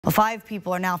Well, 5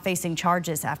 people are now facing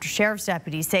charges after sheriff's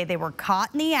deputies say they were caught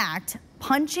in the act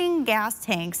punching gas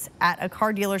tanks at a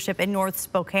car dealership in North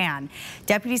Spokane.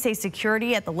 Deputies say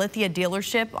security at the Lithia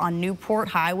dealership on Newport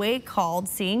Highway called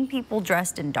seeing people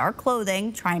dressed in dark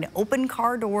clothing trying to open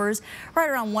car doors right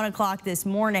around 1 o'clock this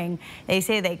morning. They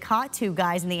say they caught 2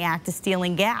 guys in the act of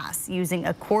stealing gas using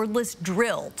a cordless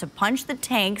drill to punch the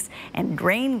tanks and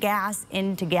drain gas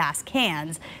into gas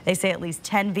cans. They say at least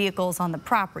 10 vehicles on the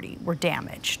property were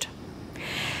damaged.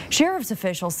 Sheriff's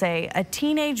officials say a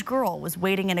teenage girl was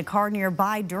waiting in a car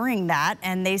nearby during that,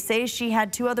 and they say she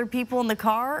had 2 other people in the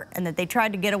car and that they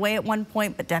tried to get away at one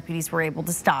point, but deputies were able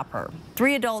to stop her.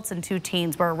 3 adults and 2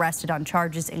 teens were arrested on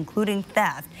charges including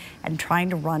theft and trying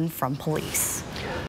to run from police.